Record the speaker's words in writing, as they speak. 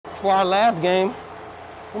for our last game,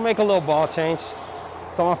 we'll make a little ball change.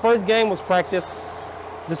 So my first game was practice,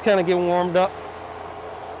 just kind of getting warmed up,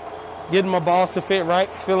 getting my balls to fit right,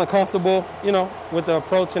 feeling comfortable, you know, with the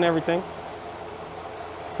approach and everything.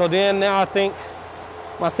 So then now I think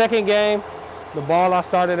my second game, the ball I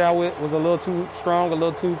started out with was a little too strong, a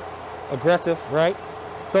little too aggressive, right?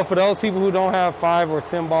 So for those people who don't have 5 or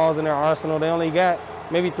 10 balls in their arsenal, they only got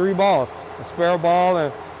maybe 3 balls, a spare ball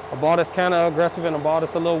and a ball that's kind of aggressive and a ball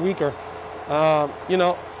that's a little weaker. You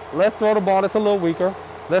know, let's throw the ball that's a little weaker.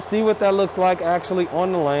 Let's see what that looks like actually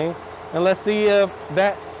on the lane. And let's see if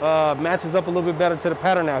that matches up a little bit better to the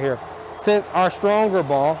pattern out here. Since our stronger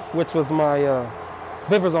ball, which was my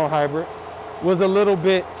Vaporzone hybrid, was a little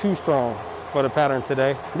bit too strong for the pattern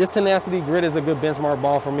today. This Tenacity Grit is a good benchmark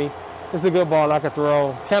ball for me. It's a good ball I could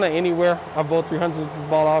throw kind of anywhere. I've bowled 300 with this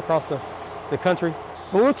ball all across the country.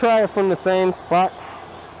 But we'll try it from the same spot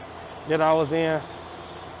that I was in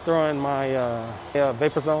throwing my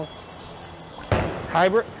Vaporzone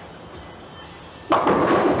hybrid.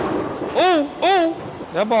 Oh!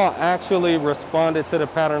 That ball actually responded to the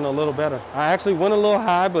pattern a little better. I actually went a little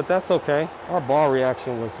high, but that's okay. Our ball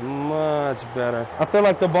reaction was much better. I feel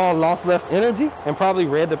like the ball lost less energy and probably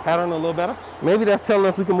read the pattern a little better. Maybe that's telling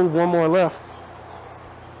us we can move one more left.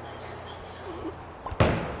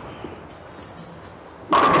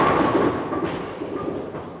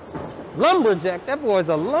 Lumberjack, that boy's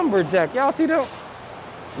a lumberjack. Y'all see that?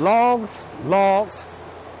 Logs, logs,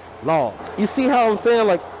 logs. You see how I'm saying,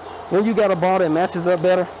 like, when you got a ball that matches up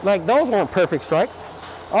better? Like, those weren't perfect strikes.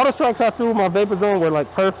 All the strikes I threw with my Vaporzone were like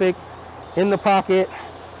perfect, in the pocket,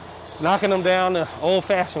 knocking them down the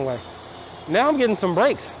old-fashioned way. Now I'm getting some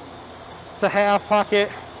breaks. It's a half pocket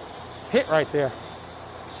hit right there.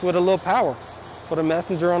 Just with a little power for the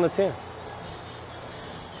messenger on the 10.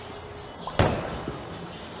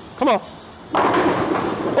 Come on.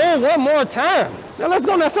 Oh, one more time. Now let's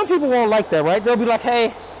go. Now some people won't like that, right? They'll be like,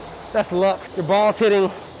 hey, that's luck. Your ball's hitting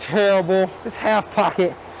terrible. It's half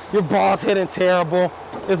pocket. Your ball's hitting terrible.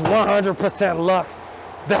 It's 100% luck.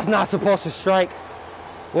 That's not supposed to strike.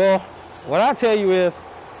 Well, what I tell you is,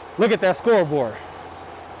 look at that scoreboard.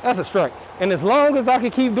 That's a strike. And as long as I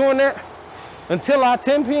can keep doing that until I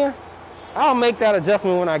 10 pin, I'll make that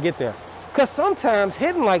adjustment when I get there. Because sometimes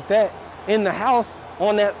hitting like that in the house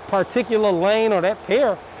on that particular lane or that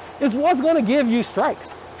pair is what's going to give you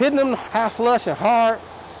strikes. Hitting them half flush and hard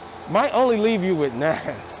might only leave you with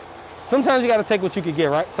 9. Sometimes you got to take what you could get,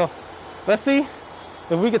 right? So let's see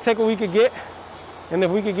if we could take what we could get and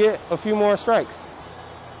if we could get a few more strikes.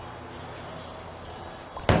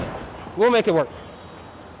 We'll make it work.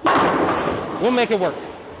 We'll make it work.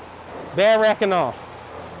 Bad rack and all.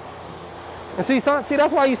 And see,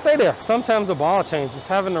 that's why you stay there. Sometimes the ball changes.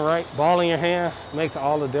 Having the right ball in your hand makes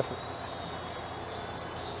all the difference.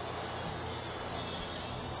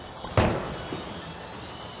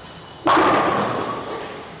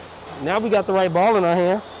 Now we got the right ball in our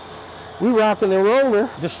hand. We rocking and rolling,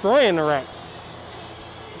 destroying the rack.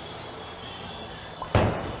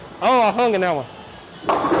 Oh, I hung in that one.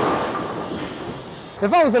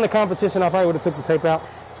 If I was in a competition, I probably would have took the tape out.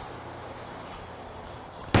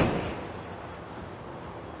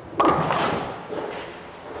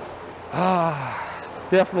 It's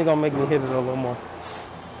definitely gonna make me hit it a little more.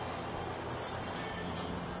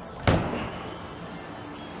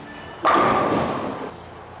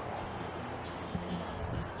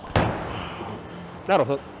 That'll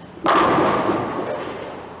hook.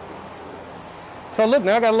 So look,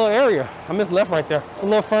 now I got a little area. I missed left right there. A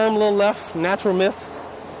little firm, a little left, natural miss.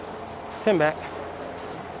 10 back.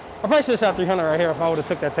 I probably should have shot 300 right here if I would have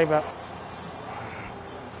took that tape out.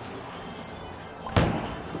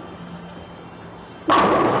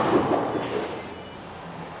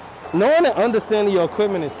 Knowing and understanding your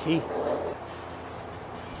equipment is key.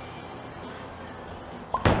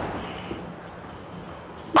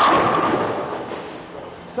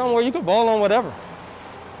 Somewhere you can bowl on whatever,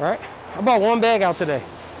 right? I bought one bag out today.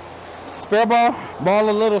 Spare ball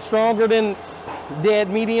a little stronger than dead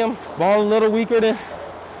medium, ball a little weaker than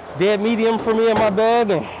dead medium for me in my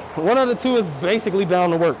bag, and one of the two is basically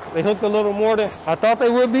bound to work. They hooked a little more than I thought they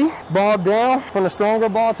would be. Ball down from the stronger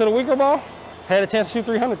ball to the weaker ball. Had a chance to shoot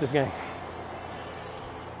 300 this game.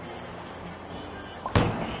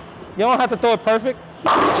 You don't have to throw it perfect.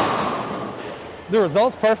 The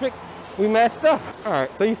result's perfect. We matched up. All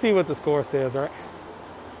right, so you see what the score says, right?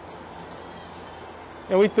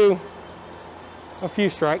 And we threw a few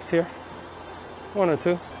strikes here. 1 or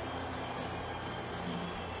 2.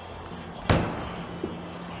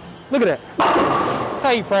 Look at that. That's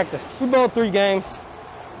how you practice. We bowled 3 games.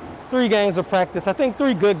 3 games of practice. I think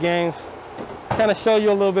 3 good games. kind of show you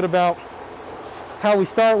a little bit about how we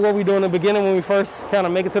start, what we do in the beginning when we first kind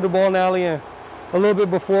of make it to the bowling alley, and a little bit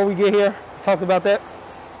before we get here, talked about that,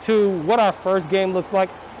 to what our first game looks like,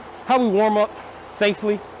 how we warm up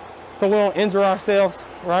safely so we don't injure ourselves,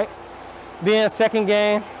 right? Then second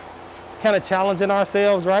game, kind of challenging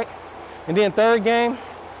ourselves, right? And then third game,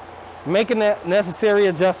 making that necessary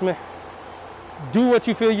adjustment. Do what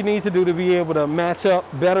you feel you need to do to be able to match up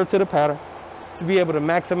better to the pattern, to be able to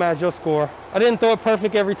maximize your score. I didn't throw it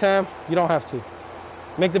perfect every time. You don't have to.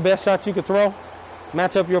 Make the best shot you could throw,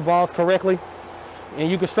 match up your balls correctly, and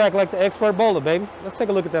you can strike like the expert bowler, baby. Let's take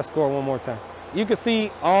a look at that score one more time. You can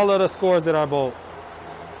see all of the scores that I bowled.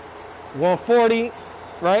 140,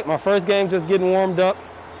 right? My first game just getting warmed up.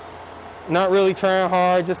 Not really trying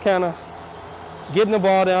hard, just kind of getting the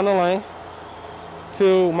ball down the lane.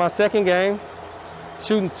 To my second game,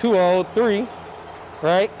 shooting 203,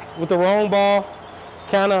 right? With the wrong ball,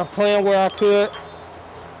 kind of playing where I could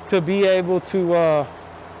to be able to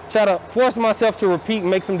try to force myself to repeat and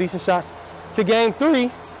make some decent shots. To game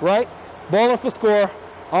 3, right? Bowling for score,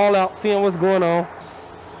 all out, seeing what's going on.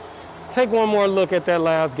 Take one more look at that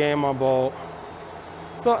last game I bowled.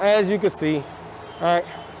 So as you can see, all right,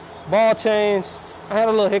 ball change. I had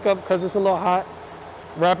a little hiccup because it's a little hot.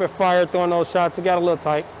 Rapid fire throwing those shots, it got a little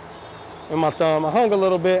tight in my thumb. I hung a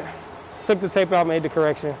little bit, took the tape out, made the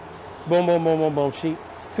correction. Boom, boom, boom, boom, boom, sheet,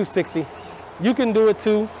 260. You can do it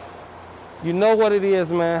too. You know what it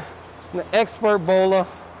is, man. I'm an expert bowler.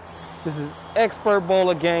 This is expert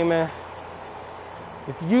bowler game, man.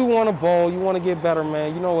 If you want to bowl, you want to get better,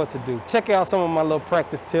 man, you know what to do. Check out some of my little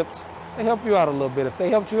practice tips. They help you out a little bit. If they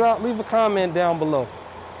helped you out, leave a comment down below.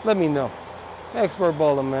 Let me know. Expert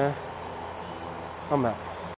bowler, man. I'm out.